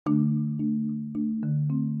Welcome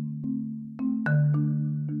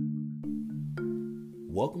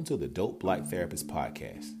to the Dope Black Therapist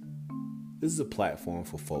Podcast. This is a platform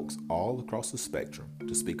for folks all across the spectrum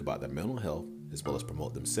to speak about their mental health as well as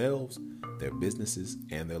promote themselves, their businesses,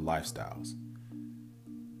 and their lifestyles.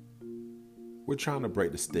 We're trying to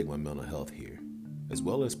break the stigma of mental health here, as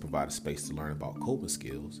well as provide a space to learn about coping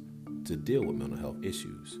skills to deal with mental health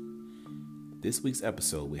issues. This week's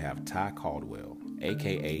episode, we have Tai Caldwell,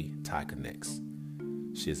 aka Tai Connects.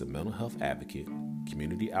 She is a mental health advocate,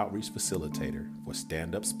 community outreach facilitator for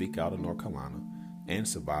StandUp SpeakOut of NC, and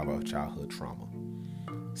survivor of childhood trauma.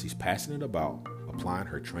 She's passionate about applying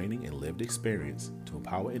her training and lived experience to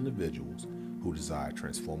empower individuals who desire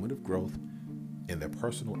transformative growth in their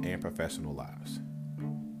personal and professional lives.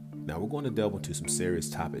 Now we're going to delve into some serious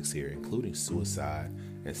topics here, including suicide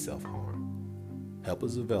and self-harm. Help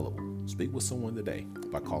is available. Speak with someone today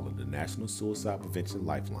by calling the National Suicide Prevention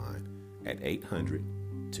Lifeline at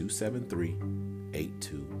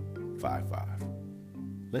 800-273-8255.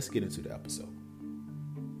 Let's get into the episode.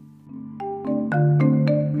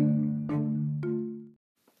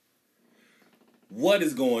 What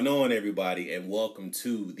is going on, everybody, and welcome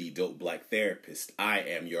to the Dope Black Therapist. I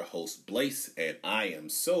am your host, Blaze, and I am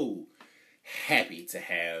so happy to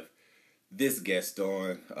have this guest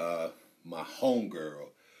on, my homegirl,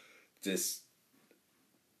 just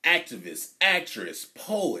activist, actress,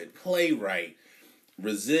 poet, playwright,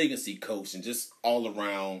 resiliency coach, and just all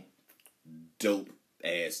around dope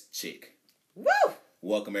ass chick. Woo!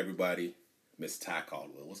 Welcome, everybody. Miss Tai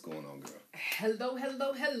Caldwell. What's going on, girl? Hello,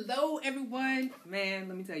 everyone. Man,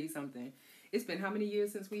 let me tell you something. It's been how many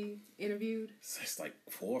years since we interviewed? It's like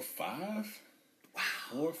 4 or 5. Wow.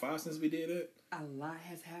 4 or 5 since we did it. A lot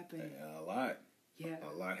has happened. A lot. Yeah.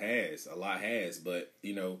 A lot has. But,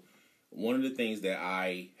 you know, one of the things that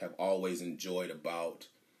I have always enjoyed about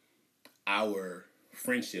our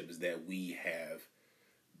friendship is that we have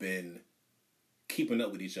been keeping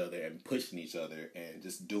up with each other and pushing each other and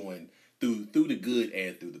just doing through the good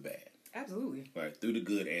and through the bad. Absolutely. Right, through the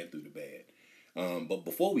good and through the bad. But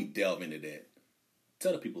before we delve into that,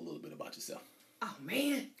 tell the people a little bit about yourself. Oh,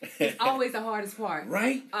 man. It's always the hardest part.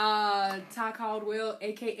 Right? Tai Caldwell,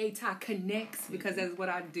 a.k.a. Tai Connects, because that's what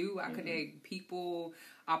I do. I connect people,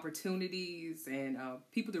 opportunities, and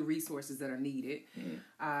people to resources that are needed.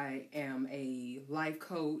 I am a life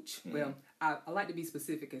coach. Well, I like to be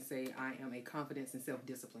specific and say I am a confidence and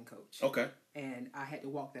self-discipline coach. Okay. And I had to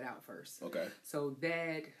walk that out first. Okay. So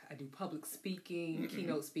that, I do public speaking,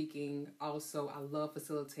 keynote speaking. Also, I love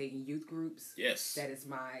facilitating youth groups. Yes. That is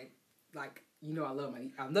my, like, you know, I love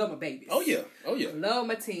my babies. Oh, yeah. Love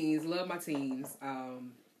my teens. I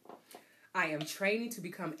am training to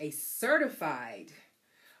become a certified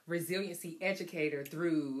resiliency educator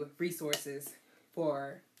through resources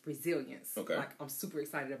for resilience. Okay. Like, I'm super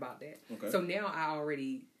excited about that. Okay. So now I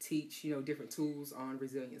already teach, you know, different tools on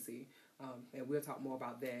resiliency. And we'll talk more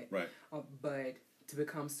about that. Right. But to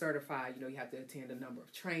become certified, you know, you have to attend a number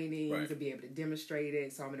of trainings to be able to demonstrate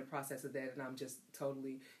it. So I'm in the process of that, and I'm just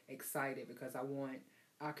totally excited because I want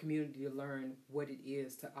our community to learn what it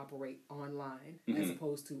is to operate online as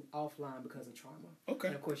opposed to offline because of trauma. Okay.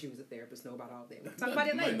 And of course, you as a therapist know about all that. We'll talk about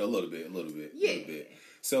it later. A little bit. Yeah. A little bit.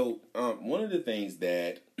 So one of the things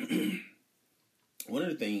that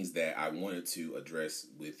I wanted to address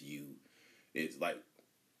with you is, like,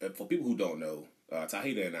 for people who don't know,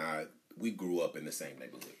 Tahita and I, we grew up in the same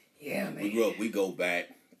neighborhood. Yeah, man. We go back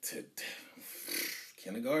to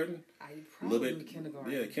kindergarten.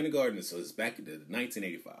 Kindergarten. Yeah, kindergarten. So it's back in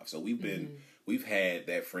 1985. So we've had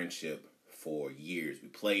that friendship for years. We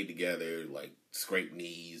played together, like scraped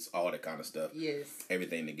knees, all that kind of stuff. Yes.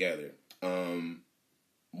 Everything together.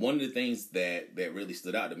 One of the things that really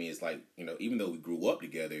stood out to me is, like, you know, even though we grew up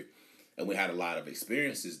together and we had a lot of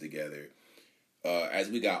experiences together, as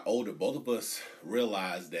we got older, both of us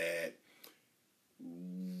realized that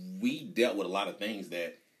we dealt with a lot of things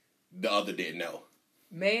that the other didn't know.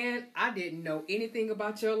 Man, I didn't know anything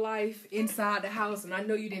about your life inside the house, and I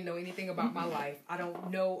know you didn't know anything about my life. I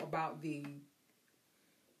don't know about the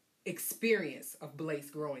experience of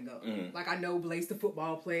Blaze growing up. Like, I know Blaze the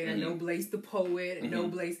football player, I know Blaze the poet, I know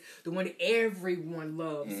Blaze the one that everyone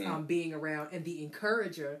loves being around, and the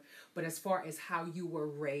encourager. But as far as how you were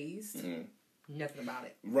raised, nothing about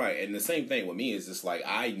it. Right, and the same thing with me is just like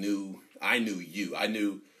I knew you. I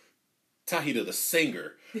knew Tahita the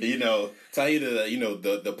singer, you know, Tahita, you know,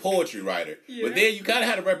 the poetry writer. Yeah. But then you kind of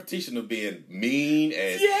had a reputation of being mean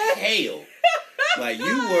as hell. Like,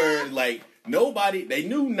 you were like, nobody, they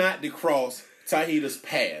knew not to cross Tahita's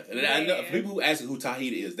path. And I know for people who ask who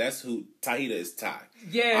Tahita is, that's who Tahita is. Tai.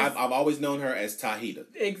 Yes. I've always known her as Tahita.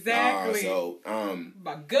 Exactly.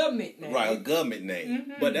 My government name. Right, a government name.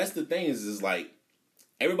 Mm-hmm. But that's the thing is like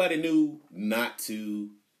everybody knew not to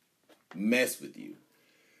mess with you.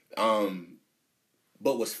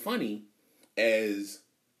 But what's funny as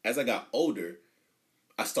I got older,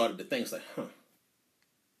 I started to think, it's like,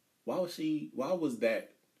 why was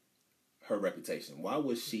that her reputation? Why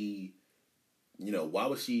was she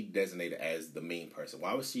designated as the mean person?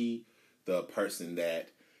 Why was she the person that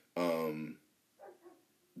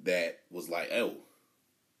was like, oh,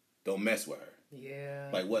 don't mess with her?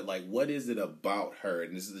 Yeah. What is it about her?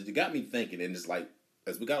 And it got me thinking, and it's like,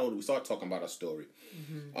 as we got older, we started talking about our story.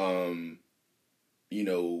 Mm-hmm.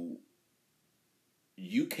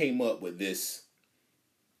 You came up with this.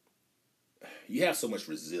 You have so much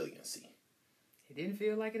resiliency. It didn't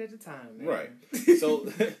feel like it at the time, man. Right.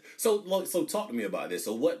 So talk to me about this.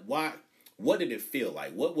 So what did it feel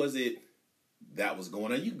like? What was it that was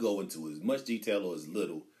going on? You go into as much detail or as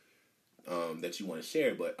little that you want to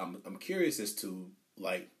share, but I'm curious as to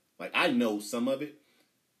like I know some of it.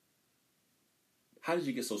 How did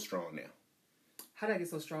you get so strong now? How did I get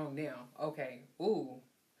so strong now? Okay. Ooh.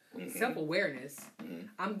 Mm-hmm. Self-awareness. Mm-hmm.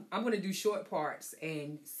 I'm going to do short parts,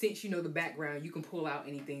 and since you know the background, you can pull out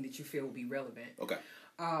anything that you feel will be relevant. Okay.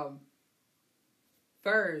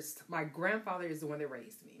 First, my grandfather is the one that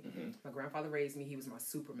raised me. Mm-hmm. My grandfather raised me. He was my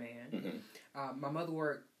Superman. Mm-hmm. My mother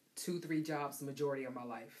worked 2-3 jobs the majority of my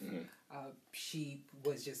life. Mm-hmm. She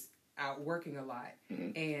was just out working a lot.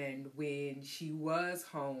 Mm-hmm. And when she was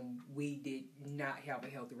home, we did not have a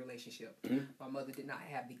healthy relationship. Mm-hmm. My mother did not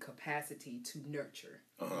have the capacity to nurture.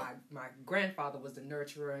 Uh-huh. My grandfather was the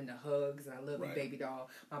nurturer and the hugs, and I love the baby doll.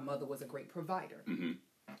 My mother was a great provider. Mm-hmm.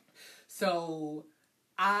 So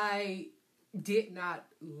I did not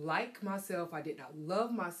like myself. I did not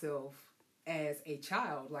love myself as a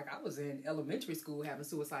child. Like, I was in elementary school having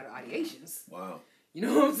suicidal ideations. Wow. You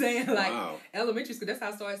know what I'm saying? Like, elementary school, that's how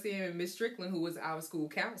I started seeing Miss Strickland, who was our school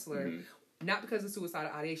counselor. Mm-hmm. Not because of suicidal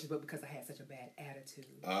ideations, but because I had such a bad attitude.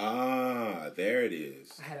 Ah, there it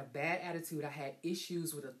is. I had a bad attitude. I had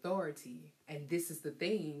issues with authority. And this is the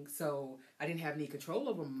thing. So I didn't have any control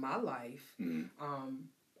over my life. Mm-hmm.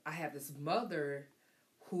 I have this mother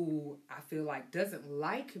who I feel like doesn't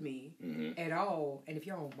like me at all. And if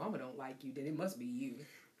your own mama don't like you, then it must be you.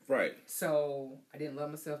 Right. So I didn't love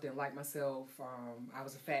myself, didn't like myself. I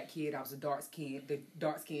was a fat kid. I was the dark skinned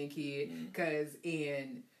kid. Because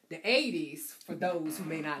in the 80s, for those who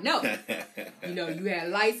may not know, you had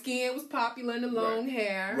light skin was popular and the long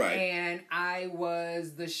hair. Right. And I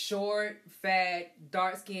was the short, fat,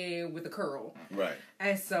 dark skin with a curl. Right.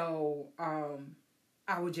 And so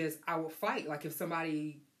I would fight. Like, if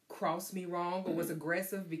somebody crossed me wrong or was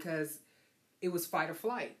aggressive, because it was fight or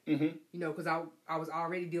flight. Mm-hmm. Because I was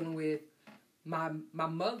already dealing with my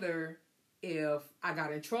mother. If I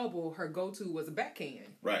got in trouble, her go-to was a backhand.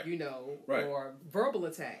 Right. Or verbal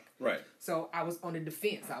attack. Right. So I was on the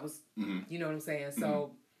defense. I was, you know what I'm saying?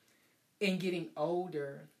 So in getting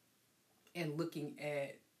older and looking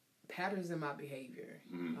at patterns in my behavior,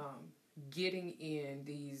 getting in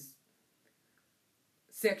these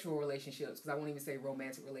sexual relationships, because I won't even say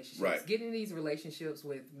romantic relationships. Right. Getting in these relationships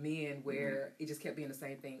with men where it just kept being the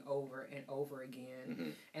same thing over and over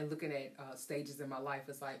again, and looking at stages in my life,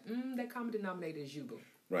 it's like, that common denominator is you, boo.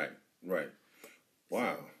 Right, right.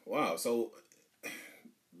 Wow. So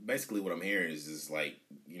basically what I'm hearing is like,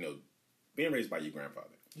 being raised by your grandfather.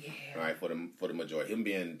 Yeah. All right, for the majority. Him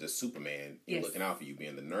being the Superman, looking out for you,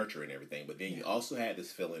 being the nurturer and everything. But then you also had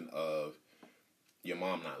this feeling of your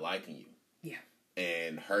mom not liking you. Yeah.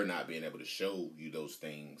 And her not being able to show you those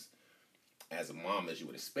things as a mom as you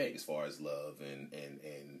would expect, as far as love and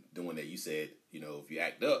doing that. You said, if you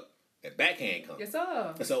act up, that backhand comes. Yes,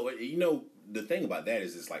 sir. And so, the thing about that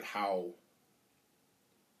is, it's like how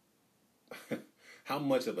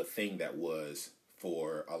much of a thing that was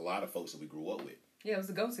for a lot of folks that we grew up with. Yeah, it was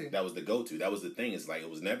the go-to. That was the go-to. That was the thing. It's like, it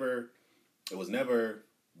was never,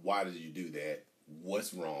 why did you do that?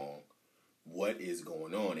 What's wrong? What is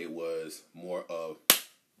going on? It was more of,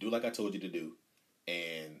 do like I told you to do,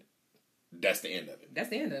 and that's the end of it. That's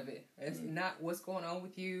the end of it. It's not what's going on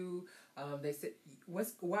with you. They said,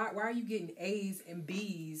 why are you getting A's and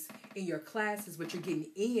B's in your classes, but you're getting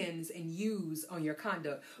N's and U's on your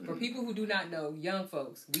conduct? For people who do not know, young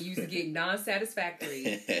folks, we used to get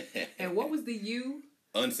non-satisfactory. And what was the U?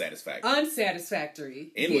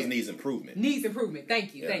 Unsatisfactory. N was needs improvement. Needs improvement.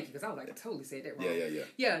 Thank you. Because I was like, I totally said that wrong.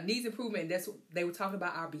 Yeah, needs improvement. That's what they were talking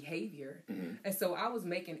about, our behavior. And so I was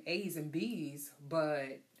making A's and B's,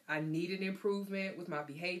 but needed improvement with my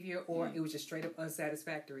behavior, or it was just straight up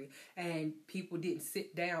unsatisfactory. And people didn't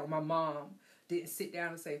sit down. My mom didn't sit down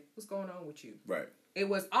and say, "What's going on with you?" Right. It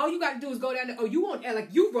was, all you got to do is go down there. Oh, you want,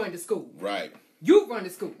 like, you run to school. Right. You run to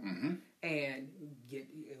school. Mm-hmm. And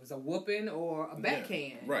it was a whooping or a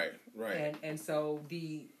backhand. Yeah. Right. And so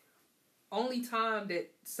the only time that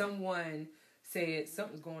someone said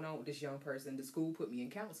something's going on with this young person, the school put me in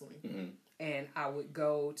counseling. Mm-hmm. And I would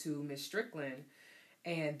go to Miss Strickland,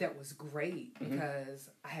 and that was great because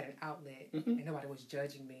I had an outlet and nobody was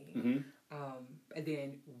judging me. And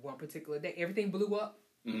then one particular day, everything blew up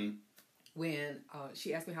when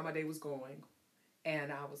she asked me how my day was going.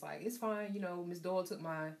 And I was like, it's fine. You know, Miss Doyle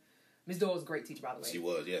Miss Doyle was a great teacher, by the way. She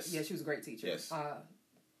was, yes. Yeah, she was a great teacher. Yes.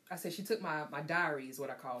 I said, she took my diary, is what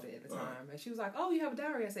I called it at the time. And she was like, oh, you have a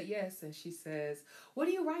diary? I said, yes. And she says, what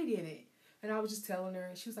do you write in it? And I was just telling her,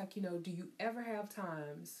 and she was like, you know, do you ever have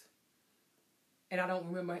times, and I don't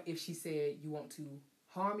remember if she said you want to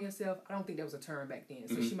harm yourself. I don't think there was a term back then.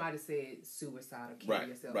 So she might have said suicide or kill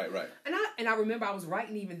yourself. Right. And I remember I was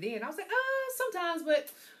writing even then. I was like, sometimes, but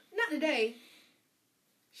not today.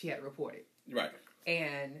 She had to report it. Right.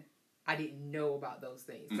 And I didn't know about those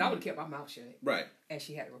things. So I would have kept my mouth shut. Right. And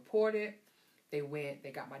she had to report it. They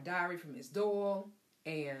got my diary from Miss Doyle.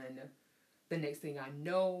 And the next thing I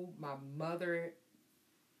know, my mother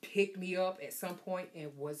picked me up at some point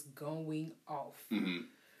and was going off. Mm-hmm.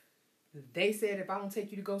 They said if I don't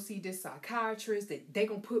take you to go see this psychiatrist, that they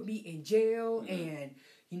going to put me in jail. And,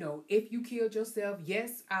 you know, if you killed yourself,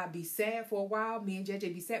 yes, I'd be sad for a while. Me and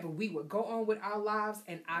JJ be sad, but we would go on with our lives.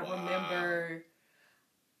 And I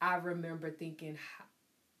remember thinking,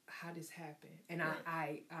 how this happened? And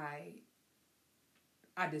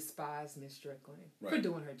I despised Miss Strickland for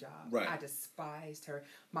doing her job. Right. I despised her.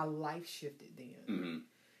 My life shifted then. Mm-hmm.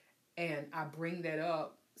 And I bring that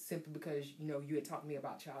up simply because, you know, you had talked to me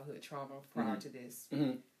about childhood trauma prior to this.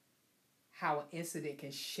 Mm-hmm. How an incident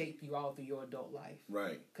can shape you all through your adult life.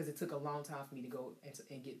 Right. Because it took a long time for me to go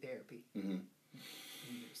and get therapy. Mm-hmm.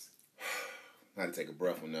 Years. I had to take a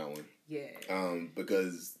breath on that one. Yeah.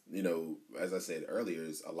 Because, you know, as I said earlier,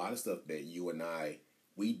 is a lot of stuff that you and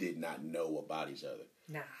we did not know about each other.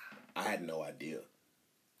 Nah. I had no idea.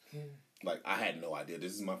 Like, I had no idea.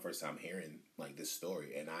 This is my first time hearing, like, this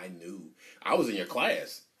story. And I knew. I was in your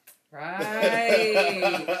class.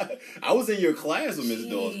 Right. I was in your class with Ms.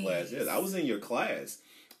 Doyle's class. Yes, I was in your class.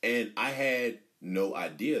 And I had no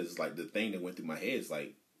idea. It's like the thing that went through my head is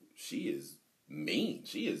like, she is mean.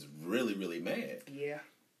 She is really, really mad. Yeah.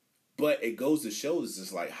 But it goes to show it's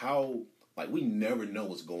just like how, like, we never know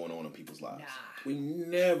what's going on in people's lives. Nah. We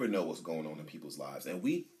never know what's going on in people's lives. And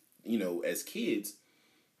we, you know, as kids,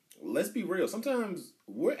 let's be real. Sometimes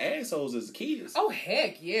we're assholes as kids. Oh,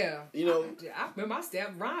 heck yeah. You know. I remember I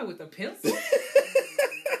stabbed Ryan with a pencil.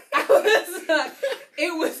 I was like,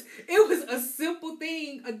 it was a simple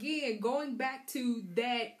thing. Again, going back to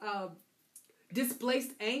that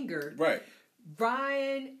displaced anger. Right.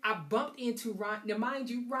 Ryan, I bumped into Ryan. Now,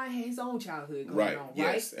 mind you, Ryan had his own childhood going on, right?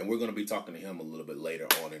 Yes, and we're going to be talking to him a little bit later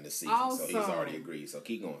on in the season. Awesome. So he's already agreed. So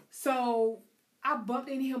keep going. So I bumped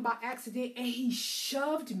into him by accident, and he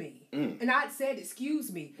shoved me. And I said,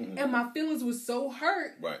 excuse me. Mm-hmm. And my feelings were so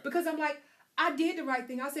hurt. Right. Because I'm like, I did the right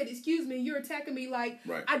thing. I said, excuse me, you're attacking me like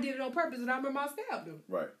I did it on purpose, and I remember I stabbed him.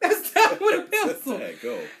 Right. I stabbed him with a pencil.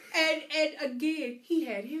 Go. And again, he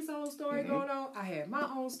had his own story going on. I had my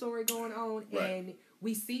own story going on. Right. And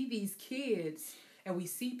we see these kids, and we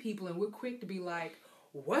see people, and we're quick to be like,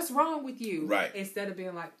 what's wrong with you? Right. Instead of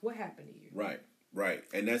being like, what happened to you? Right.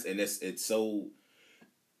 And it's so...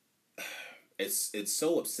 It's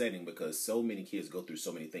so upsetting because so many kids go through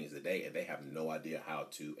so many things a day and they have no idea how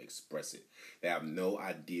to express it. They have no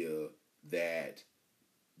idea that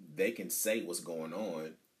they can say what's going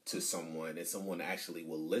on to someone and someone actually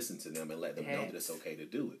will listen to them and let them know that it's okay to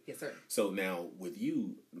do it. Yes, sir. So now with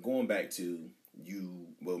you, going back to you,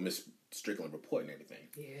 well, Miss Strickland reporting everything.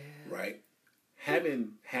 Yeah. Right?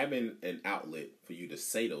 Having an outlet for you to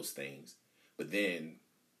say those things, but then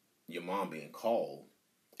your mom being called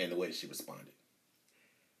and the way that she responded.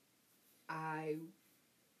 I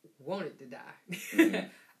wanted to die. Mm-hmm.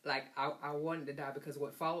 Like, I wanted to die because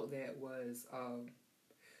what followed that was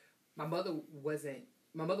my mother was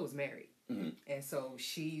married. Mm-hmm. And so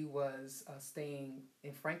she was staying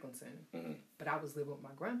in Franklinton, but I was living with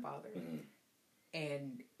my grandfather. Mm-hmm.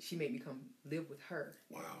 And she made me come live with her.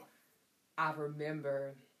 Wow. I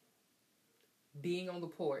remember being on the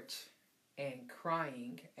porch and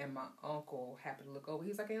crying, and my uncle happened to look over. He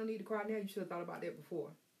was like, I don't need to cry now. You should have thought about that before.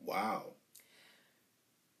 Wow.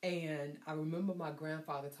 And I remember my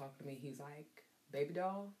grandfather talking to me. He was like, baby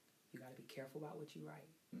doll, you got to be careful about what you write.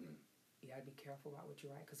 you got to be careful about what you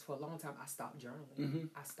write. Because for a long time, I stopped journaling.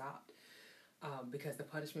 I stopped. Because the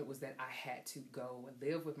punishment was that I had to go and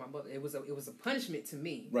live with my mother. It was a punishment to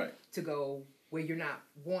me. Right. To go where you're not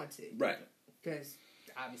wanted. Right. Because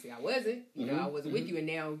obviously I wasn't. You know, I wasn't with you, and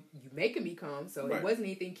now you making me come. So it wasn't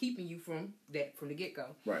anything keeping you from the get go.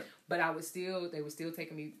 Right. But they were still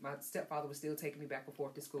taking me. My stepfather was still taking me back and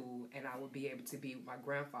forth to school, and I would be able to be with my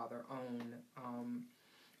grandfather on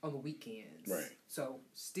the weekends. Right. So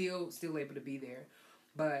still able to be there.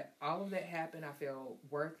 But all of that happened. I felt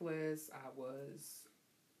worthless. I was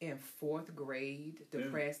in 4th grade,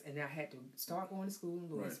 depressed, and I had to start going to school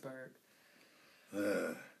in Lewisburg.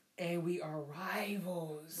 Right. And we are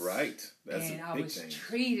rivals. Right. That's and a I big was change.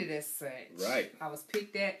 treated as such. Right. I was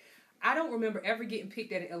picked at. I don't remember ever getting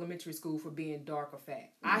picked at in elementary school for being dark or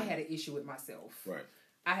fat. I had an issue with myself. Right.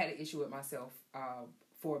 I had an issue with myself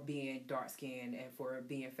for being dark-skinned and for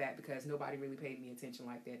being fat because nobody really paid me attention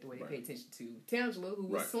like that the way they paid attention to Tangela, who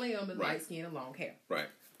was slim and light-skinned and long hair. Right.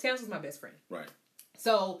 Tangela's my best friend. Right.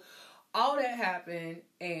 So all that happened,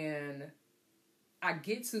 and I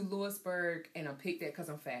get to Lewisburg, and I'm picked at because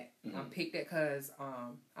I'm fat. I'm picked at because,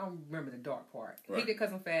 I don't remember the dark part. Picked at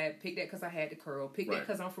because I'm fat, picked at because I had the curl, picked at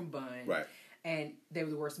because I'm from Bun. Right. And they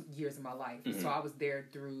were the worst years of my life. So I was there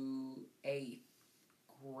through 8th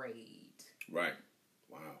grade. Right.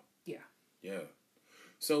 Wow. Yeah. Yeah.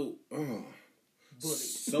 So, bullied.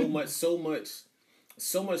 so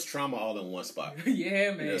much trauma all in one spot.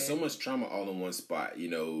 Yeah, man. You know, so much trauma all in one spot. You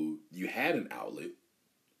know, you had an outlet,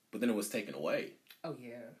 but then it was taken away. Oh,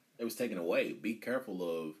 yeah. It was taken away. Be careful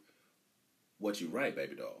of what you write,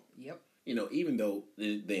 baby doll. Yep. You know, even though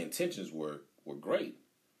the intentions were great.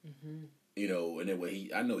 You know, and then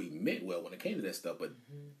I know he meant well when it came to that stuff, but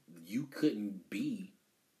you couldn't be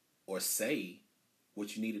or say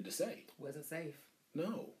what you needed to say. Wasn't safe.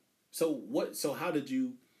 No. So how did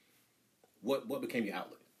you, what became your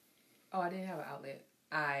outlet? Oh, I didn't have an outlet.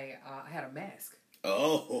 I had a mask.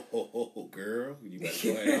 Oh, girl. You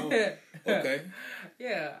better go ahead on. Okay.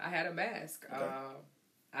 Yeah, I had a mask. Okay.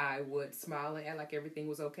 I would smile and act like everything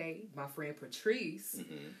was okay. My friend Patrice,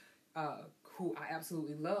 who I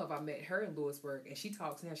absolutely love, I met her in Lewisburg, and she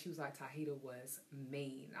talks now. She was like, Tahita was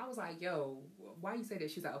mean. I was like, yo, why you say that?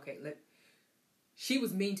 She's like, okay, she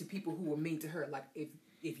was mean to people who were mean to her. Like,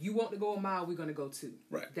 if you want to go a mile, we're going to go 2.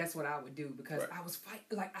 Right. That's what I would do because I was fighting.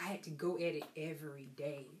 Like, I had to go at it every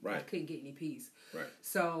day. Right. I couldn't get any peace. Right.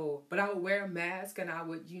 So, but I would wear a mask and I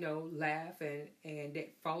would, laugh and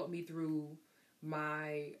that followed me through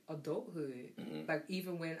my adulthood. Like,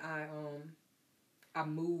 even when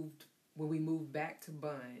when we moved back to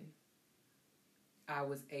Bun, I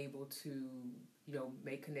was able to,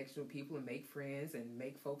 make connections with people and make friends and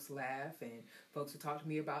make folks laugh, and folks would talk to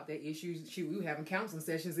me about their issues. We were having counseling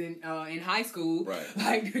sessions in high school, right?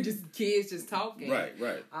 Like just kids just talking, right.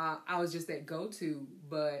 I was just that go-to,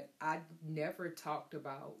 but I never talked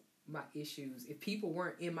about my issues. If people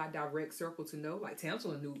weren't in my direct circle to know, like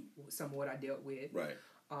Tangela knew some of what I dealt with, right?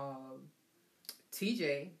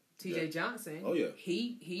 TJ Johnson, oh yeah,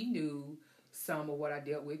 he knew some of what I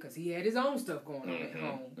dealt with because he had his own stuff going on at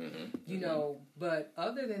home, But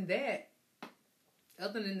other than that,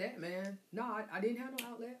 man, no, I didn't have no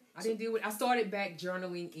outlet. I didn't deal with. I started back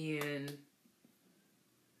journaling in.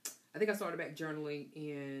 I think I started back journaling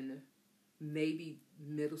in maybe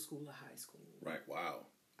middle school or high school. Right. Wow.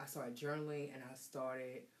 I started journaling and I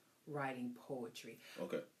started writing poetry.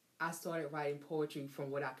 Okay. I started writing poetry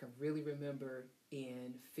from what I can really remember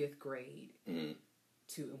in 5th grade.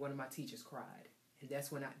 To one of my teachers cried, and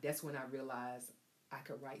that's when I realized I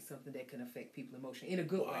could write something that can affect people emotionally in a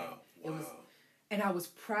good way. It was, and I was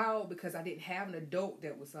proud because I didn't have an adult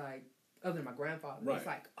that was like, other than my grandfather, was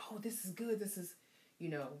like, oh, this is good, this is,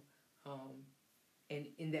 and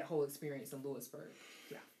in that whole experience in Lewisburg,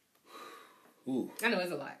 yeah. Ooh. I know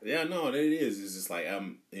it's a lot. Yeah, no, it is. It's just like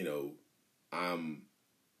I'm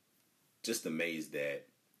just amazed at.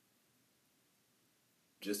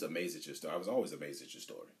 Just amazed at your story. I was always amazed at your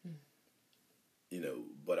story.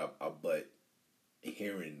 But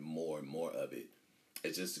hearing more and more of it,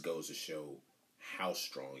 it just goes to show how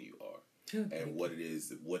strong you are and what it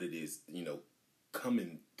is,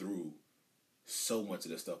 coming through so much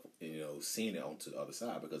of the stuff, seeing it onto the other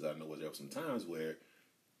side, because I know there were some times where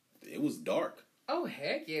it was dark. Oh,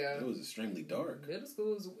 heck yeah. It was extremely dark. Middle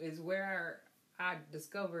school is where I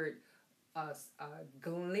discovered a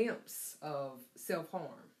glimpse of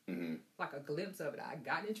self-harm. Like a glimpse of it. I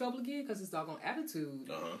got in trouble again because it's doggone attitude.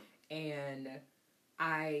 And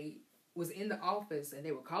I was in the office and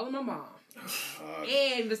they were calling my mom.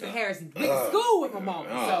 And Mr. Harrison went to school with my mom.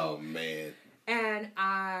 Oh, man. And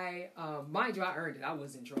I, mind you, I earned it. I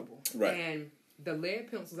was in trouble. Right. And the lead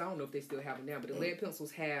pencils, I don't know if they still have them now, but the lead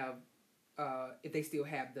pencils have, if they still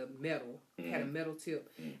have the metal, had a metal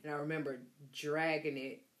tip. And I remember dragging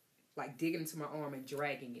it, like digging into my arm and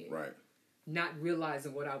dragging it. Right. Not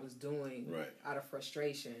realizing what I was doing out of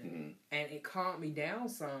frustration. And it calmed me down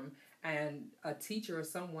some. And a teacher or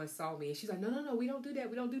someone saw me and she's like, no, we don't do that.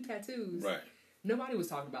 We don't do tattoos. Right. Nobody was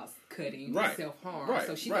talking about cutting, self-harm. Right.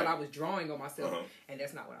 So she thought I was drawing on myself. And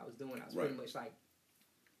that's not what I was doing. I was pretty much like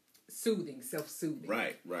soothing, self-soothing.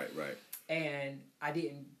 Right. And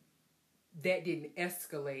that didn't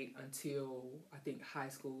escalate until I think high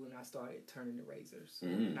school, and I started turning to razors,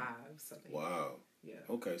 knives. Wow. Yeah.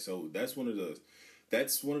 Okay, so that's one of the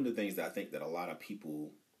things that I think that a lot of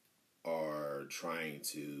people are trying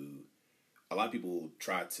to. A lot of people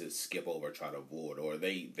try to skip over, try to avoid, or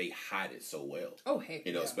they hide it so well. Oh heck,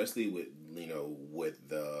 especially with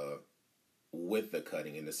the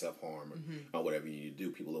cutting and the self harm or whatever you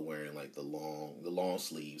do. People are wearing like the long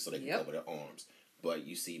sleeves so they can cover their arms. But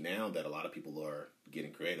you see now that a lot of people are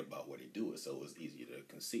getting creative about where they do it, so it's easier to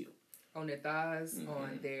conceal. On their thighs,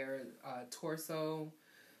 on their torso,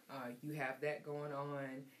 you have that going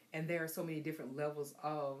on, and there are so many different levels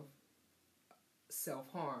of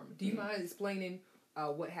self-harm. Do you mind explaining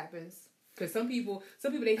what happens? Because some people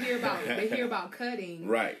they hear about cutting,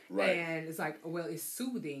 right, and it's like, well, it's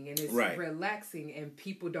soothing and it's relaxing, and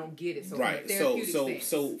people don't get it. So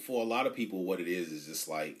so for a lot of people, what it is just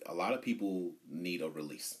like a lot of people need a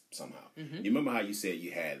release somehow. You remember how you said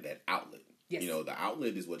you had that outlet? Yes. The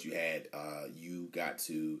outlet is what you had. You got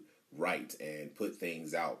to write and put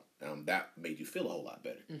things out. That made you feel a whole lot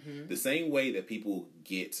better. The same way that people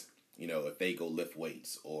get, if they go lift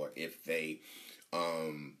weights or if they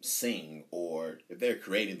sing or if they're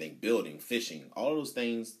creating things, building, fishing, all of those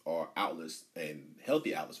things are outlets and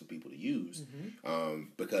healthy outlets for people to use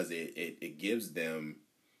because it gives them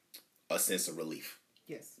a sense of relief.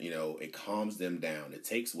 Yes. It calms them down. It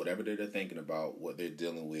takes whatever they're thinking about, what they're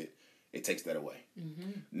dealing with, it takes that away.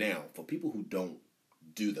 Now, for people who don't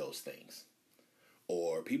do those things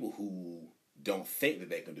or people who don't think that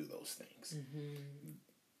they can do those things,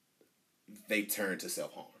 they turn to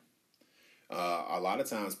self-harm. A lot of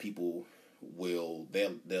times people they'll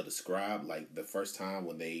describe like the first time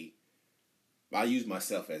when I'll use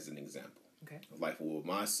myself as an example. Okay. Like with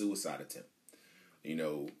my suicide attempt,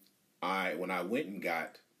 when I went and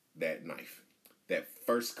got that knife, that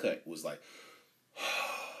first cut was like,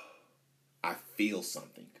 I feel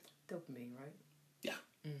something. Dopamine, right? Yeah.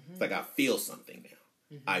 It's like I feel something now.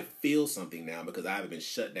 I feel something now because I haven't been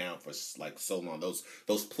shut down for like so long.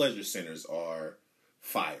 Those pleasure centers are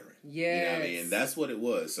firing. Yes. You know what I mean? And that's what it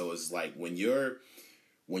was. So it's like when you're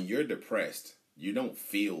depressed, you don't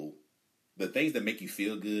feel the things that make you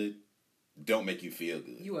feel good don't make you feel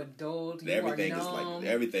good. You are dulled. Everything is like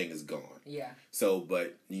everything is gone. Yeah. So,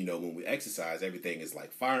 but when we exercise, everything is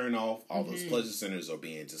like firing off. All those pleasure centers are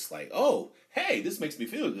being just like, oh, hey, this makes me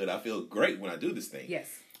feel good. I feel great when I do this thing. Yes.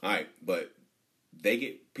 All right, but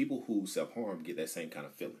people who self-harm get that same kind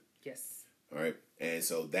of feeling. Yes. All right, and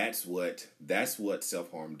so that's what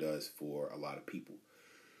self-harm does for a lot of people.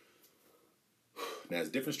 Now, it's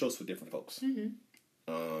different strokes for different folks. And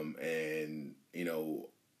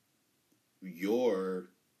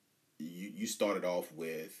you started off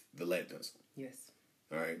with the lead pencil. Yes.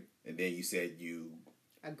 All right, and then you said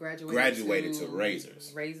I graduated to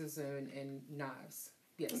razors, and knives.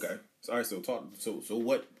 Yes. Okay. So, all right. So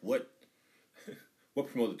what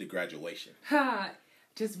promoted the graduation?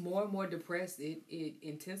 Just more and more depressed. It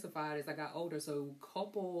intensified as I got older. So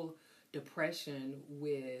couple depression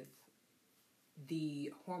with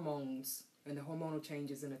the hormones and the hormonal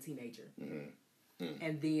changes in a teenager.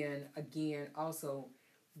 And then again, also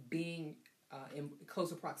being in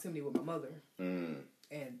closer proximity with my mother,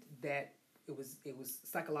 and that it was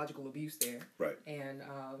psychological abuse there, right? And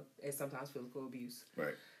sometimes physical abuse,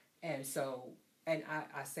 right? And so, and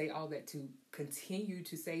I say all that to continue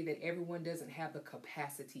to say that everyone doesn't have the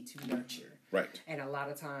capacity to nurture, right? And a lot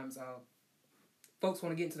of times, folks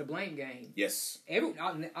want to get into the blame game. Yes.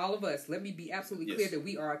 All of us, let me be absolutely clear that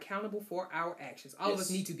we are accountable for our actions. All of us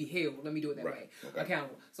need to be held. Let me do it that way. Okay.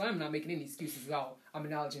 Accountable. So I'm not making any excuses at all. I'm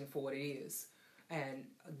acknowledging it for what it is. And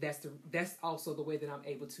that's also the way that I'm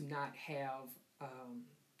able to not have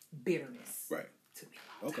bitterness. Right. Took me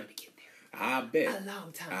a long time to get there. I bet. A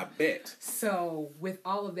long time. I bet. So with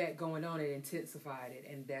all of that going on, it intensified it.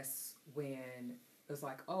 And that's when it was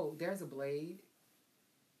like, oh, there's a blade.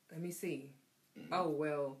 Let me see. Oh,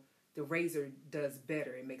 well, the razor does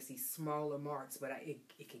better. It makes these smaller marks, but it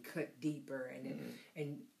can cut deeper.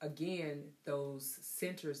 And again, those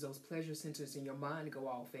centers, those pleasure centers in your mind go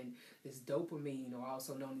off, and this dopamine, or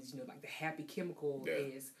also known as, like the happy chemical,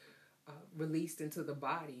 is released into the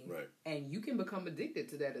body. Right. And you can become addicted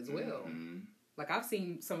to that as well. Like, I've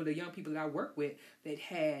seen some of the young people that I work with that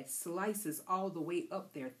had slices all the way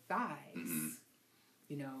up their thighs,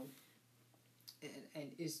 and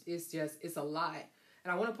it's a lot.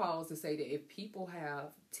 And I want to pause to say that if people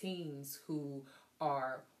have teens who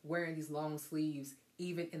are wearing these long sleeves,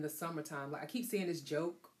 even in the summertime, like I keep seeing this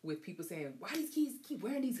joke with people saying, why these kids keep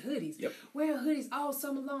wearing these hoodies? Yep. Wearing hoodies all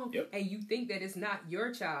summer long. Yep. And you think that it's not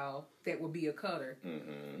your child that will be a cutter.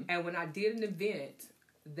 And when I did an event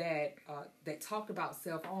that talked about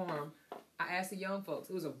self-harm, I asked the young folks,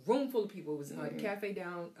 it was a room full of people, it was a cafe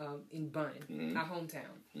down in Bunn, our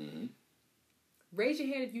hometown. Raise your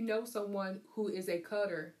hand if you know someone who is a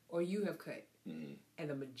cutter or you have cut. And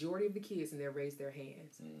the majority of the kids in there raised their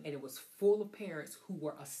hands. And it was full of parents who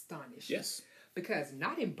were astonished. Yes. Because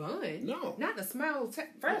not in Bunn. No. Not in a small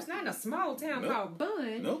not in a small town called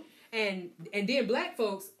Bunn. No. And then black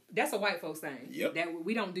folks, that's a white folks thing. Yep. That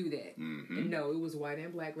we don't do that. And no, it was white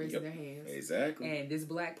and black raising their hands. Exactly. And this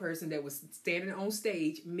black person that was standing on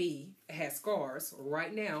stage, me, has scars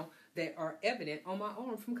right now that are evident on my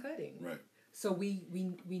arm from cutting. Right. So we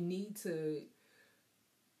need to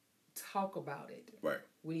talk about it. Right.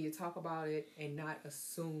 We need to talk about it and not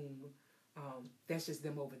assume that's just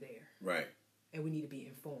them over there. Right. And we need to be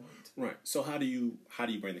informed. Right. So how do you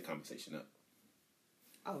bring the conversation up?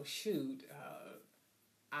 Oh shoot.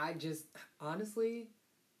 I just honestly,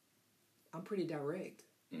 I'm pretty direct.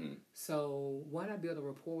 So I build a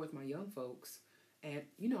rapport with my young folks, and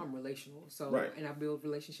I'm relational. So and I build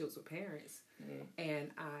relationships with parents,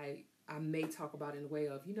 and I may talk about it in a way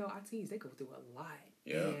of, our teens, they go through a lot.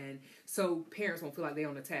 Yeah. And so parents won't feel like they're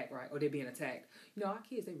on attack, right? Or they're being attacked. Our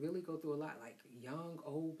kids, they really go through a lot, like young,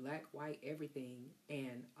 old, black, white, everything.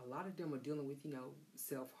 And a lot of them are dealing with,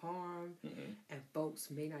 self-harm. And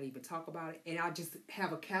folks may not even talk about it. And I just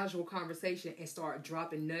have a casual conversation and start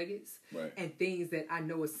dropping nuggets and things that I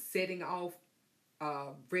know is setting off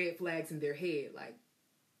red flags in their head. Like,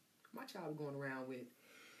 my child is going around with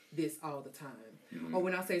this all the time. Or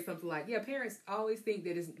when I say something like, parents always think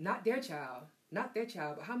that it's not their child, but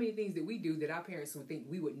how many things that we do that our parents would think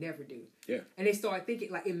we would never do? Yeah. And they start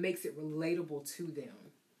thinking, like, it makes it relatable to them.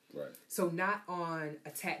 Right. So not on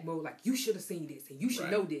attack mode, like, you should have seen this, and you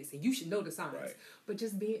should know this, and you should know the signs. Right. But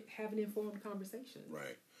just having informed conversations.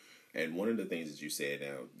 Right. And one of the things that you said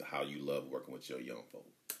now, how you love working with your young folk.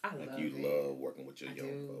 I love working with your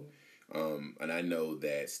young folk. And I know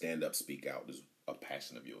that StandUp SpeakOut is a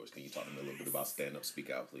passion of yours. Can you talk to me a little bit about StandUp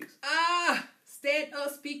SpeakOut, please?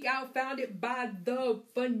 StandUp SpeakOut, founded by the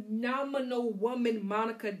phenomenal woman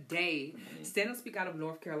Monica Day. StandUp SpeakOut of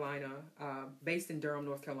North Carolina, based in Durham,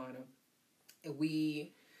 North Carolina.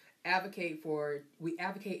 We advocate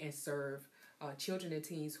and serve children and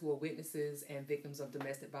teens who are witnesses and victims of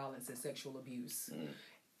domestic violence and sexual abuse.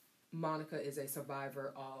 Monica is a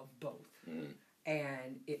survivor of both.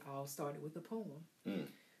 And it all started with a poem.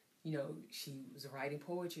 She was writing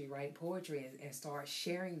poetry and started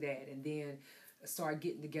sharing that, and then started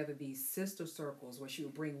getting together these sister circles where she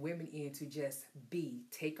would bring women in to just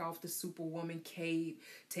take off the superwoman cape,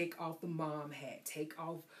 take off the mom hat, take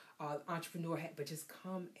off entrepreneur hat, but just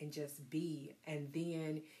come and just be. And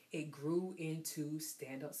then it grew into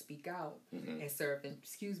StandUp SpeakOut and served,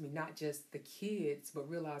 not just the kids, but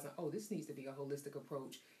realizing, this needs to be a holistic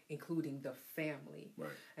approach, including the family. Right.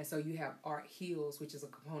 And so you have Art Heals, which is a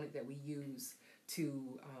component that we use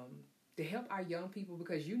to help our young people,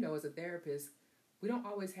 because as a therapist, we don't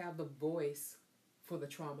always have the voice for the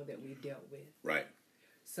trauma that we've dealt with. Right.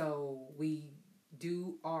 So we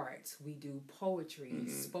do art, we do poetry,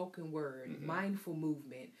 spoken word, mindful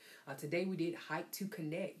movement. Today we did Hike to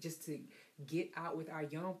Connect, just to get out with our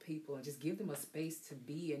young people and just give them a space to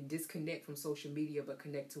be and disconnect from social media, but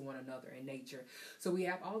connect to one another in nature. So we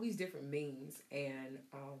have all these different means. And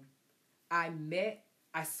I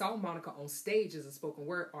saw Monica on stage as a spoken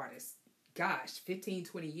word artist, 15,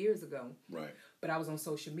 20 years ago. Right. But I was on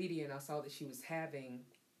social media and I saw that she was having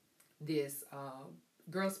this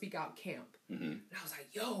Girl Speak Out camp. And I was like,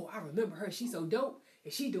 I remember her. She's so dope.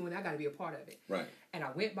 If she's doing it, I got to be a part of it. Right. And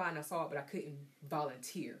I went by and I saw it, but I couldn't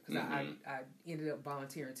volunteer because I ended up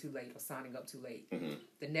volunteering too late or signing up too late.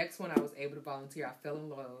 The next one I was able to volunteer, I fell in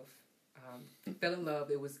love.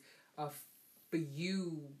 It was for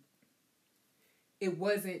you. It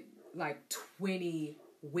wasn't like 20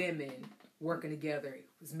 women working together. It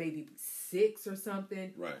was maybe 6 or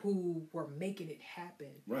something who were making it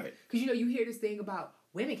happen. Right. Because, you hear this thing about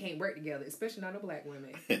women can't work together, especially not the black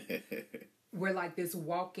women. We're like this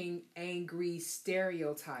walking angry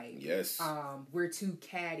stereotype. Yes. We're too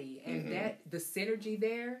catty. And that, the synergy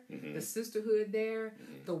there, the sisterhood there,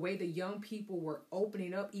 the way the young people were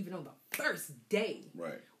opening up even on the first day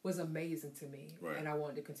was amazing to me. Right. And I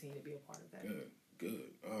wanted to continue to be a part of that.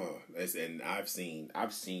 Good. Oh, and I've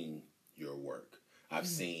seen your work. I've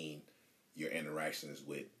seen your interactions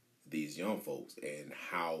with these young folks and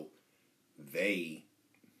how they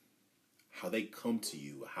come to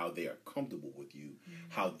you, how they are comfortable with you,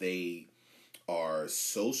 how they are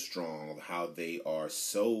so strong, how they are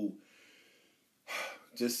so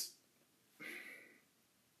just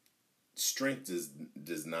strength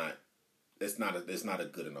it's not a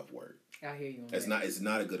good enough word. I hear you. It's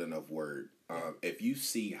not a good enough word. If you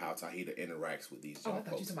see how Tahita interacts with these young folks, I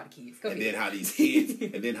thought you were talking about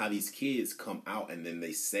kids. Then how these kids come out and then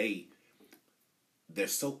they say they're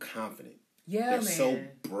so confident. Yeah, they're so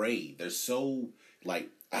brave. They're so like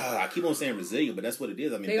I keep on saying resilient, but that's what it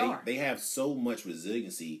is. I mean, they have so much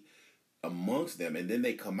resiliency amongst them, and then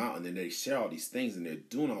they come out and then they share all these things, and they're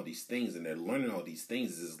doing all these things, and they're learning all these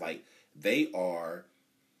things. It's like they are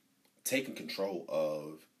taking control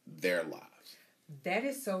of their lives. That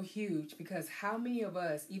is so huge, because how many of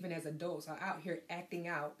us, even as adults, are out here acting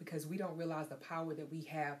out because we don't realize the power that we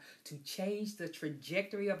have to change the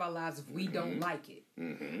trajectory of our lives if we don't like it.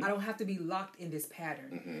 I don't have to be locked in this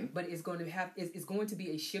pattern, but it's going to be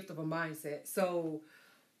a shift of a mindset. So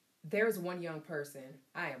there's one young person.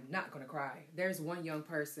 I am not going to cry. There's one young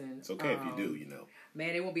person. It's okay if you do,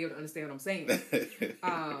 Man, they won't be able to understand what I'm saying.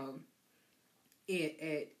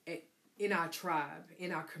 In our tribe,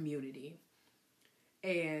 in our community.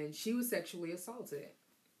 And she was sexually assaulted.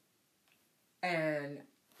 And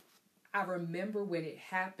I remember when it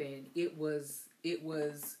happened, it was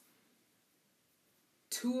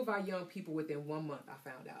 2 of our young people within 1 month, I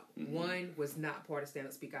found out. One was not part of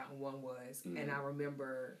StandUp SpeakOut and one was. And I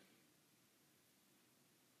remember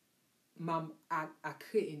Mom, I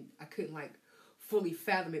couldn't like fully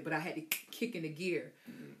fathom it, but I had to kick into gear.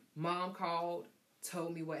 Mom called,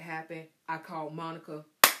 told me what happened. I called Monica.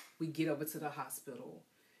 We get over to the hospital.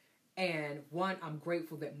 And one, I'm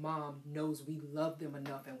grateful that Mom knows we love them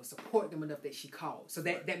enough and will support them enough that she called. So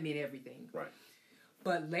that meant everything. Right.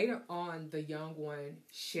 But later on, the young one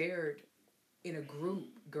shared in a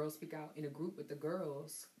group, Girls Speak Out, in a group with the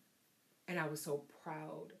girls. And I was so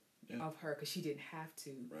proud of her because she didn't have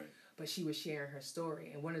to. Right. But she was sharing her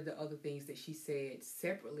story. And one of the other things that she said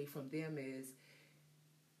separately from them is,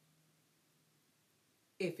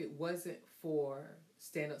 if it wasn't for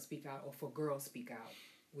StandUp Speak Out or for Girls Speak Out,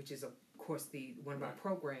 which is of course one of our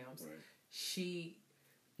programs,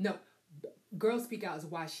 Girls Speak Out is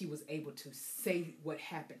why she was able to say what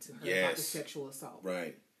happened to her about the sexual assault.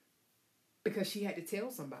 Right. Because she had to tell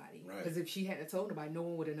somebody. Right. Because if she hadn't told nobody, no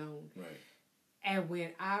one would have known. Right. And when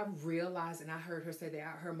I realized and I heard her say that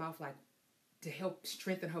out of her mouth, like, to help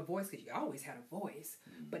strengthen her voice, because she always had a voice,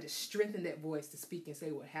 but to strengthen that voice to speak and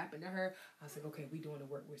say what happened to her, I was like, okay, we're doing the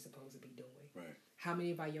work we're supposed to be doing. Right. How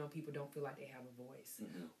many of our young people don't feel like they have a voice?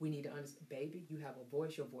 We need to understand, baby, you have a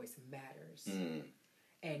voice, your voice matters.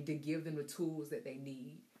 And to give them the tools that they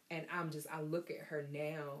need. And I look at her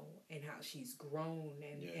now and how she's grown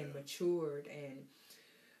and matured, and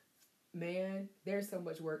man, there's so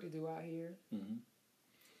much work to do out here.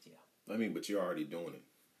 I mean, but you're already doing it.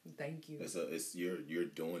 Thank you. You're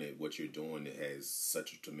doing it. What you're doing, it has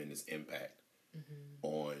such a tremendous impact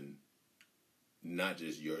on not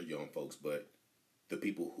just your young folks, but the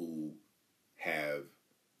people who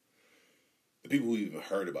even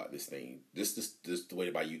heard about this thing. This the way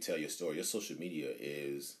about you tell your story. Your social media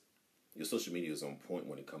is on point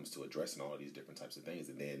when it comes to addressing all of these different types of things.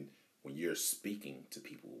 And then when you're speaking to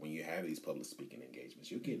people, when you have these public speaking engagements,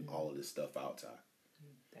 you're getting all of this stuff out, Ty.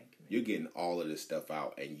 Thank you. You're getting all of this stuff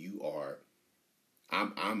out, and you are.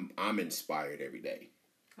 I'm inspired every day.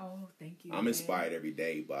 Oh, thank you. I'm inspired every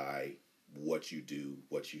day by what you do,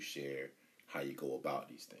 what you share, how you go about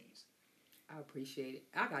these things. I appreciate it.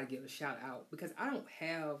 I gotta give a shout out because I'm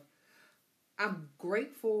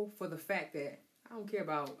grateful for the fact that I don't care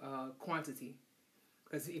about quantity.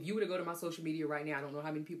 Because if you were to go to my social media right now, I don't know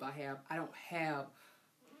how many people I have. I don't have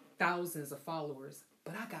thousands of followers.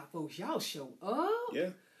 But I got folks, y'all show up. Yeah.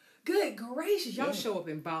 Good gracious. Y'all show up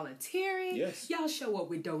in volunteering. Yes. Y'all show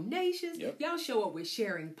up with donations. Yep. Y'all show up with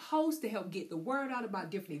sharing posts to help get the word out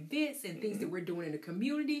about different events and things that we're doing in the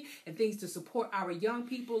community and things to support our young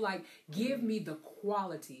people. Like, give me the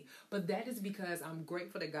quality. But that is because I'm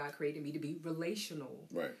grateful that God created me to be relational.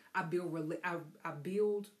 Right. I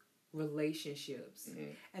build relationships.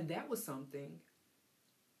 And that was something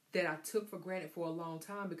that I took for granted for a long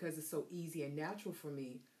time because it's so easy and natural for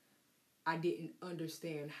me. I didn't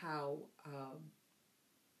understand how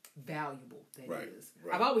valuable that is.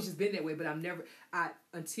 Right. I've always just been that way, but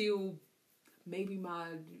until maybe my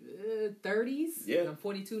 30s, and I'm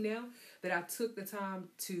 42 now, that I took the time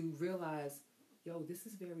to realize, this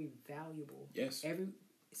is very valuable. Yes.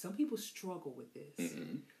 Some people struggle with this.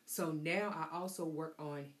 So now I also work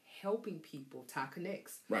on helping people. Tai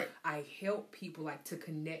Connects. Right. I help people to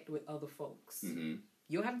connect with other folks. You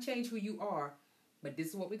don't have to change who you are, but this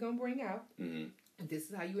is what we're going to bring out. And this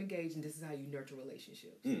is how you engage, and this is how you nurture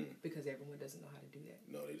relationships. Because everyone doesn't know how to do that.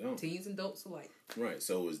 No, they don't. Teens and adults alike. Right.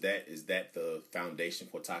 So is that the foundation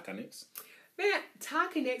for Tai Connects? Man, Tai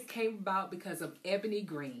Connects came about because of Ebony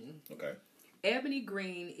Green. Okay. Ebony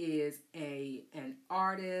Green is an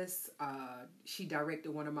artist. She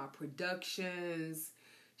directed one of my productions.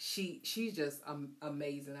 She's just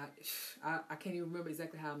amazing. I can't even remember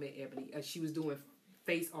exactly how I met Ebony. She was doing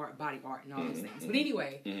face art, body art, and all those things. But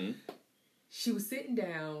anyway, she was sitting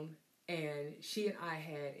down, and she and I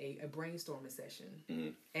had a brainstorming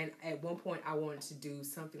session. And at one point, I wanted to do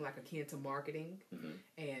something like akin to marketing.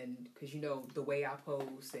 And because, the way I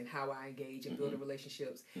post and how I engage and build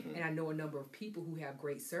relationships. And I know a number of people who have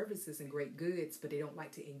great services and great goods, but they don't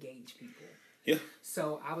like to engage people. Yeah.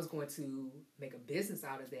 So I was going to make a business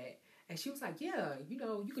out of that. And she was like, yeah,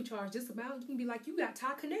 you can charge this amount. You can be like, you got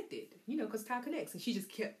Tai Connected, because Tai Connects. And she just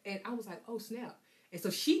kept, and I was like, oh, snap. And so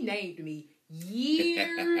she named me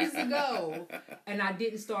years ago, and I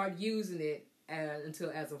didn't start using it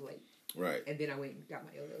until as of late. Right. And then I went and got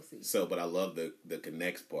my LLC. So, but I love the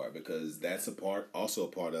connects part because that's also a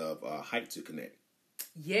part of Hike to Connect.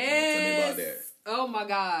 Yes. Tell me about that. Oh my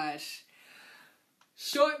gosh.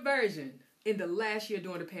 Short version. In the last year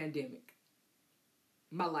during the pandemic,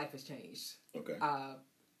 my life has changed. Okay.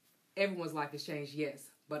 Everyone's life has changed, yes.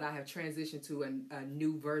 But I have transitioned to a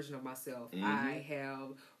new version of myself. I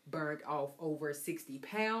have burnt off over 60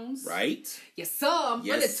 pounds. Right. Yes, sir. I'm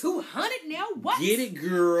under 200 now. What? Get it,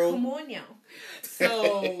 girl. Come on now.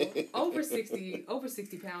 So over 60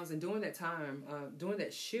 pounds, and during that time, during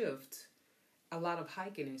that shift, a lot of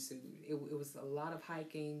hiking ensued. It was a lot of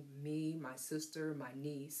hiking. Me, my sister, my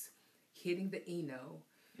niece, hitting the Eno.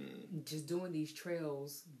 Just doing these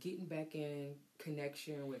trails, getting back in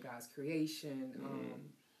connection with God's creation.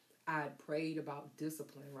 I prayed about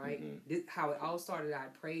discipline, right? How it all started, I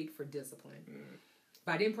prayed for discipline.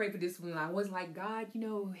 But I didn't pray for discipline. I wasn't like, God,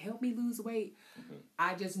 help me lose weight.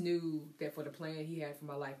 I just knew that for the plan He had for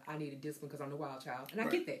my life, I needed discipline because I'm the wild child. And I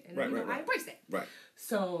get that. And I embrace that. Right.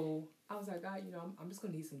 So I was like, God, I'm just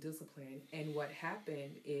going to need some discipline. And what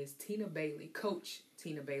happened is Coach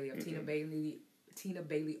Tina Bailey of Tina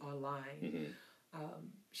Bailey Online,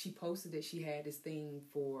 she posted that she had this thing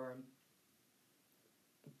for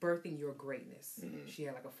birthing your greatness. She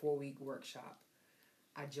had like a 4-week workshop.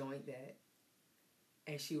 I joined that.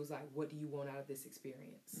 And she was like, what do you want out of this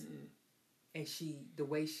experience? And the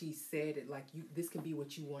way she said it, like, this can be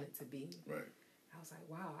what you want it to be. Right. I was like,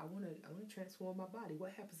 wow, I want to transform my body.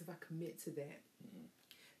 What happens if I commit to that?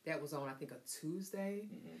 That was on, I think, a Tuesday.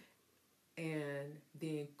 And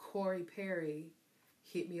then Corey Perry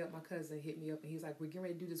my cousin hit me up, and he was like, we're getting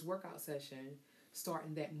ready to do this workout session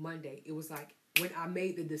starting that Monday. It was like, when I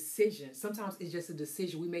made the decision, sometimes it's just a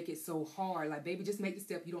decision. We make it so hard. Like, baby, just make the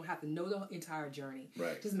step. You don't have to know the entire journey.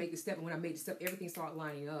 Right. Just make the step. And when I made the step, everything started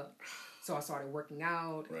lining up. So I started working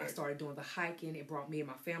out. Right. I started doing the hiking. It brought me and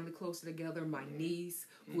my family closer together. My niece,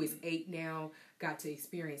 who is 8 now, got to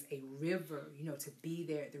experience a river, to be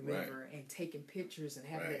there at the river and taking pictures and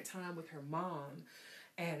having that time with her mom.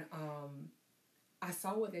 And I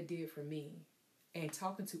saw what that did for me. And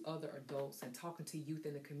talking to other adults and talking to youth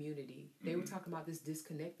in the community, they were talking about this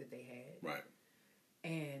disconnect that they had. Right.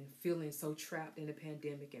 And feeling so trapped in the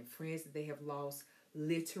pandemic, and friends that they have lost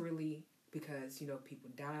literally because, people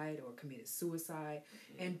died or committed suicide,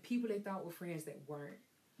 and people they thought were friends that weren't.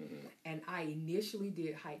 And I initially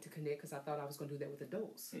did Hike to Connect because I thought I was going to do that with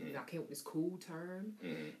adults. And I came up with this cool term,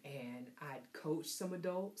 and I'd coached some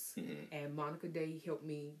adults, and Monica Day helped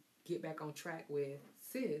me get back on track with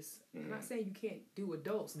sis. I'm not saying you can't do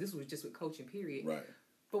adults. This was just with coaching, period. Right.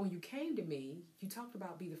 But when you came to me, you talked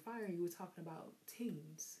about Be the Fire, and you were talking about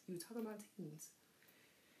teens.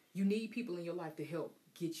 You need people in your life to help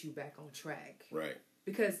get you back on track. Right.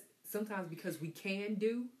 Because sometimes we can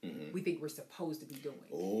do, we think we're supposed to be doing.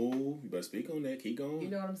 Oh, you better speak on that. Keep going. You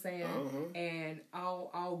know what I'm saying? Uh-huh. And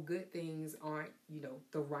all good things aren't,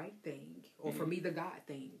 the right thing. Or for me, the God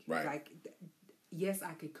thing. Right. Like, yes,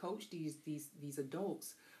 I could coach these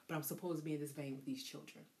adults, but I'm supposed to be in this vein with these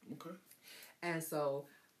children. Okay. And so,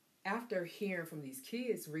 after hearing from these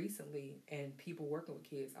kids recently and people working with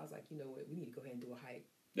kids, I was like, you know what? We need to go ahead and do a hike.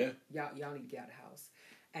 Yeah. Y'all need to get out of the house.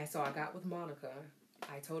 And so I got with Monica.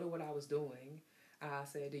 I told her what I was doing. I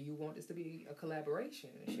said, do you want this to be a collaboration?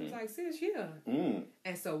 And she was like, sis, yeah.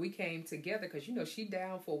 And so we came together because, she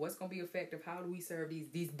down for what's going to be effective. How do we serve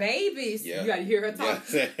these babies? Yeah. You got to hear her talk.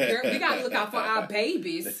 Girl, we got to look out for our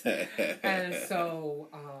babies. And so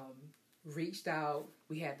reached out.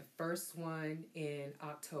 We had the first one in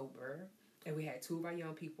October. And we had 2 of our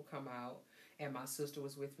young people come out. And my sister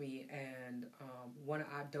was with me, and one of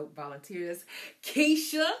our dope volunteers,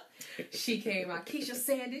 Keisha, she came out. Keisha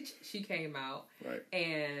Sandage, she came out. Right.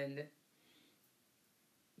 And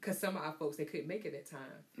because some of our folks, they couldn't make it at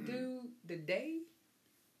time. Dude, the day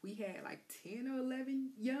we had like 10 or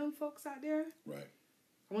 11 young folks out there. Right.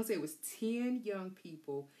 I want to say it was 10 young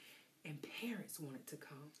people, and parents wanted to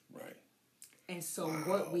come. Right. And so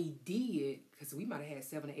what we did, because we might have had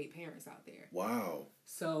 7 or 8 parents out there. Wow.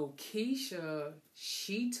 So Keisha,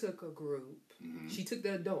 she took a group. She took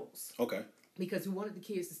the adults. Okay. Because we wanted the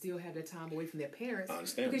kids to still have their time away from their parents. I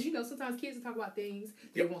understand. Because, sometimes kids will talk about things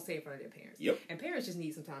they won't say in front of their parents. Yep. And parents just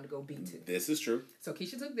need some time to go be too. This is true. So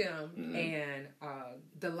Keisha took them. And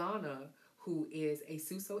Delana, who is a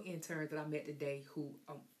SUSO intern that I met today, who,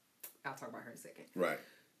 I'll talk about her in a second. Right.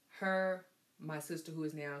 Her, my sister, who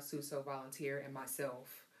is now SUSO volunteer, and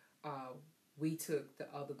myself, we took the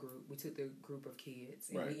other group. We took the group of kids,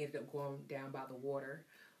 and we ended up going down by the water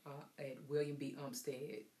at William B.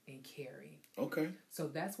 Umstead and Cary. Okay. So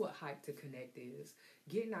that's what Hike to Connect is.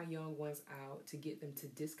 Getting our young ones out to get them to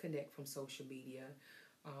disconnect from social media,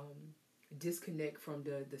 disconnect from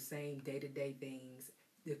the same day-to-day things,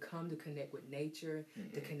 to come to connect with nature,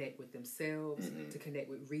 to connect with themselves, to connect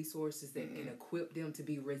with resources that can equip them to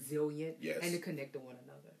be resilient, and to connect to one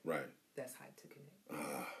another. Right. That's Hike to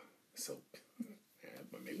Connect. So,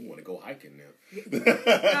 maybe we want to go hiking now.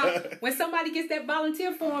 When somebody gets that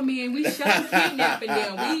volunteer form in, we show kidnapping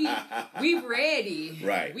them. We ready.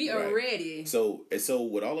 Right. We are ready. So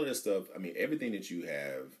with all of this stuff, I mean, everything that you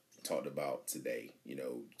have talked about today,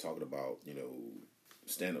 talking about,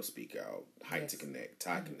 StandUp SpeakOut, Hike to Connect,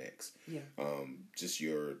 Tai Connects. Yeah. Just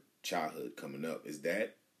your childhood coming up. Is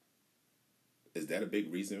that a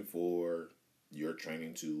big reason for your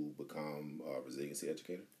training to become a resiliency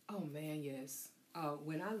educator? Oh man, yes.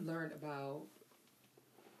 When I learned about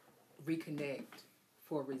Reconnect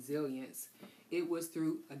for Resilience, it was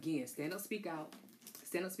through, again, StandUp SpeakOut.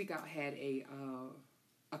 StandUp SpeakOut had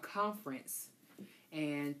a conference,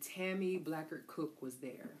 and Tammy Blackard-Cook was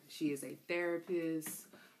there. She is a therapist.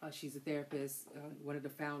 She's a therapist, one of the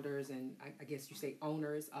founders, and I guess you say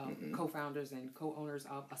owners, co-founders and co-owners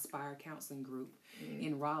of Aspire Counseling Group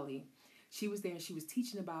in Raleigh. She was there, and she was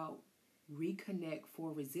teaching about Reconnect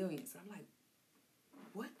for Resilience. I'm like,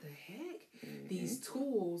 what the heck? These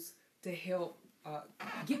tools to help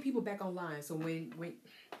get people back online. So when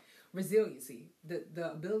resiliency,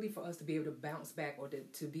 the ability for us to be able to bounce back, or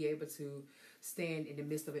to be able to stand in the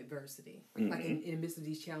midst of adversity, like in the midst of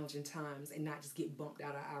these challenging times, and not just get bumped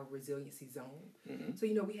out of our resiliency zone. So,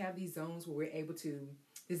 we have these zones where we're able to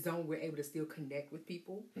still connect with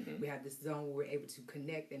people. We have this zone where we're able to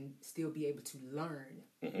connect and still be able to learn.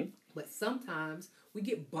 But sometimes we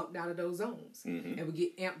get bumped out of those zones and we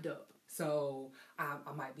get amped up. So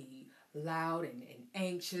I might be loud and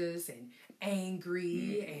anxious and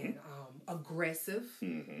angry and aggressive,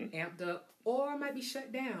 amped up, or I might be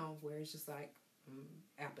shut down where it's just like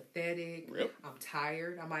apathetic. I'm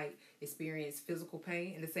tired. I might experience physical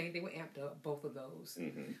pain, and the same thing with amped up, both of those.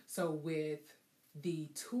 So with the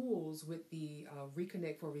tools, with the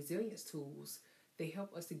Reconnect for Resilience tools, they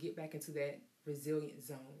help us to get back into that resilient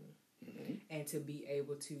zone and to be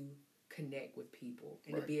able to connect with people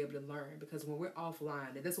and to be able to learn. Because when we're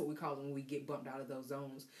offline, and that's what we call it when we get bumped out of those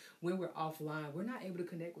zones, when we're offline, we're not able to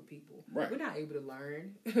connect with people. We're not able to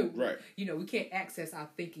learn. We can't access our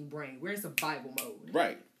thinking brain. We're in survival mode.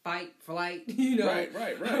 Fight, flight,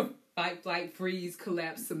 fight, flight, freeze,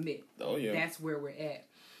 collapse, submit. Oh, yeah. That's where we're at.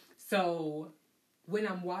 So when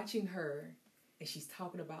I'm watching her and she's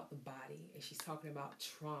talking about the body and she's talking about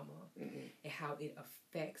trauma and how it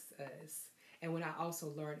affects us, and when I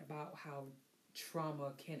also learned about how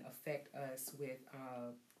trauma can affect us with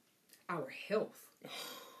our health,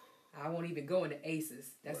 I won't even go into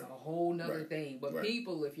ACEs. That's a whole nother thing. But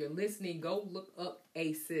people, if you're listening, go look up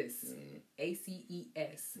ACEs.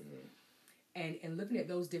 ACES. And looking at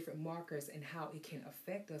those different markers and how it can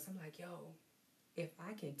affect us, I'm like, yo, if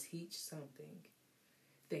I can teach something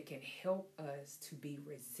that can help us to be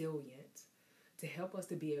resilient, to help us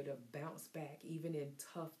to be able to bounce back even in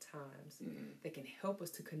tough times, that can help us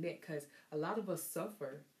to connect, because a lot of us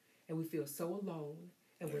suffer and we feel so alone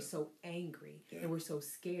and we're so angry and we're so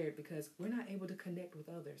scared because we're not able to connect with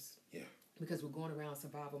others because we're going around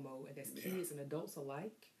survival mode, and as kids and adults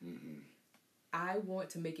alike. I want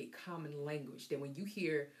to make it common language that when you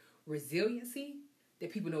hear resiliency, that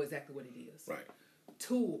people know exactly what it is. Right.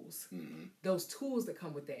 Tools, those tools that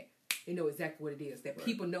come with that, they know exactly what it is. That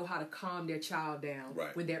people know how to calm their child down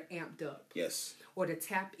when they're amped up. Yes. Or to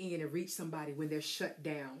tap in and reach somebody when they're shut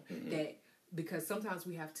down. That because sometimes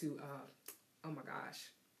we have to, oh my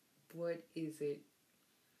gosh, what is it?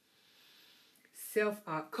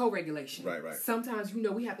 Co-regulation. Right. Sometimes,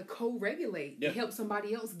 we have to co-regulate to help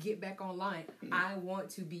somebody else get back online. I will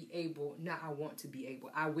be able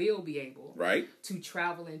to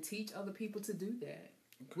travel and teach other people to do that.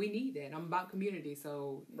 Okay. We need that. I'm about community,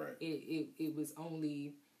 so it was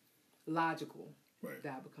only logical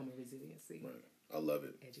that I become a resiliency I love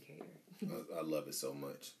it. Educator. I love it so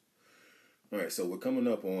much. All right, so we're coming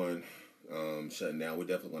up on shutting down. We're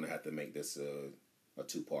definitely going to have to make this a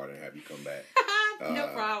two-part and have you come back. No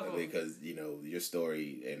problem. Because, your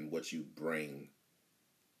story and what you bring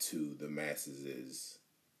to the masses is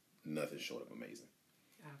nothing short of amazing.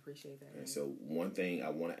 I appreciate that. And so one thing I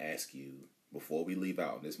want to ask you before we leave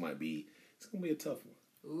out, it's going to be a tough one.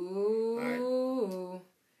 Ooh. Right?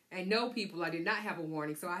 And no, people, I did not have a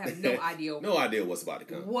warning, so I have no idea. No idea what's about to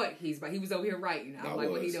come. What he's about. He was over here writing. I'm like,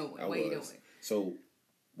 what he doing? What he doing? So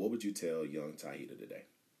what would you tell young Tahita today?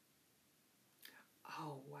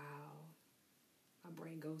 Oh, wow. My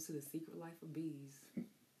brain goes to the secret life of bees. The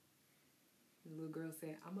little girl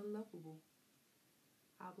said, I'm unlovable.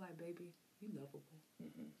 I'll be like, baby, you lovable.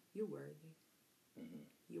 You're worthy.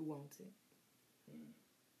 You're wanted.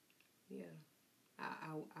 Yeah.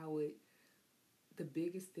 I would, the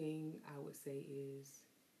biggest thing I would say is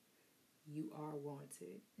you are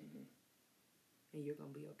wanted. And you're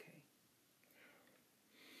going to be okay.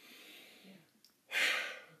 Yeah.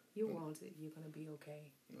 You're wanted. You're going to be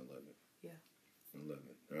okay. I love it. Yeah. I love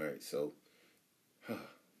it. All right, so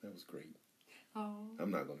that was great. Oh.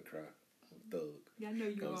 I'm not going to cry. I'm a thug. Yeah, I know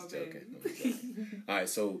you are, joking. All right,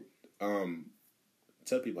 so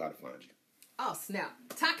tell people how to find you. Oh, snap.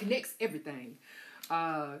 Tai Connects everything.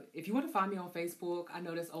 If you want to find me on Facebook, I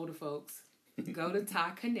know that's older folks. Go to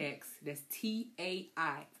Tai Connects. That's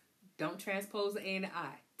TAI. Don't transpose the A and the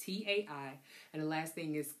I. TAI. And the last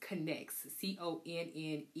thing is Connects.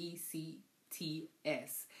 CONNECTS.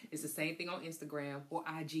 It's the same thing on Instagram or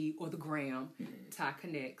IG or the gram. Tai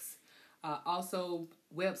Connects. Also,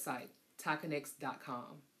 website,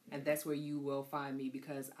 TaiConnects.com. And that's where you will find me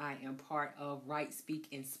because I am part of Write, Speak,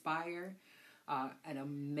 Inspire, an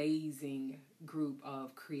amazing group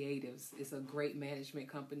of creatives. It's a great management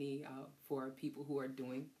company for people who are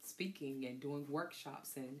doing speaking and doing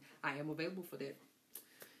workshops, and I am available for that.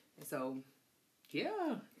 And so,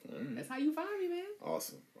 yeah, that's how you find me, man.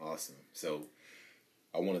 Awesome. So,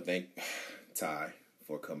 I want to thank Tai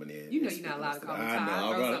for coming in. You know you're not allowed to call me Tai.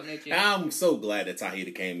 I know. I'm so glad that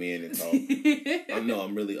Tahita came in and talked.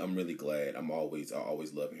 I'm really glad. I always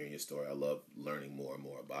love hearing your story. I love learning more and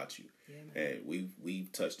more about you. Yeah, and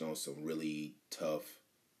we've touched on some really tough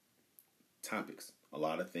topics. A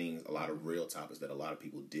lot of things, a lot of real topics that a lot of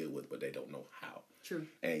people deal with, but they don't know how. True.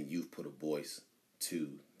 And you've put a voice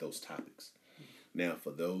to those topics. Now,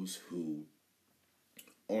 for those who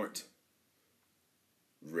aren't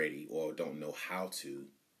ready or don't know how to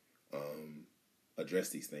address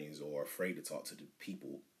these things or are afraid to talk to the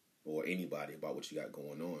people or anybody about what you got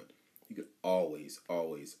going on, you can always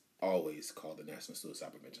call the National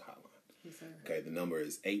Suicide Prevention Hotline. Yes, sir. Okay, the number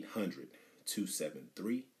is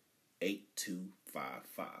 800-273-8255.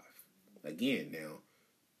 Again, now,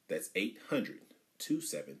 that's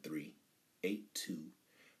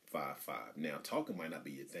 800-273-8255. Now, talking might not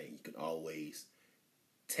be your thing. You can always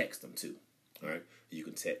text them too. All right, you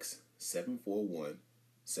can text 741-741.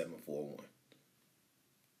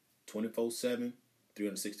 24/7,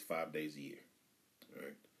 365 days a year. All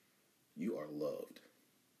right, you are loved.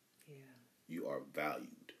 Yeah. You are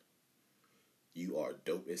valued. You are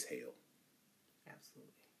dope as hell.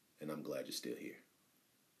 Absolutely. And I'm glad you're still here.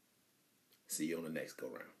 See you on the next go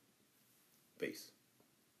round. Peace.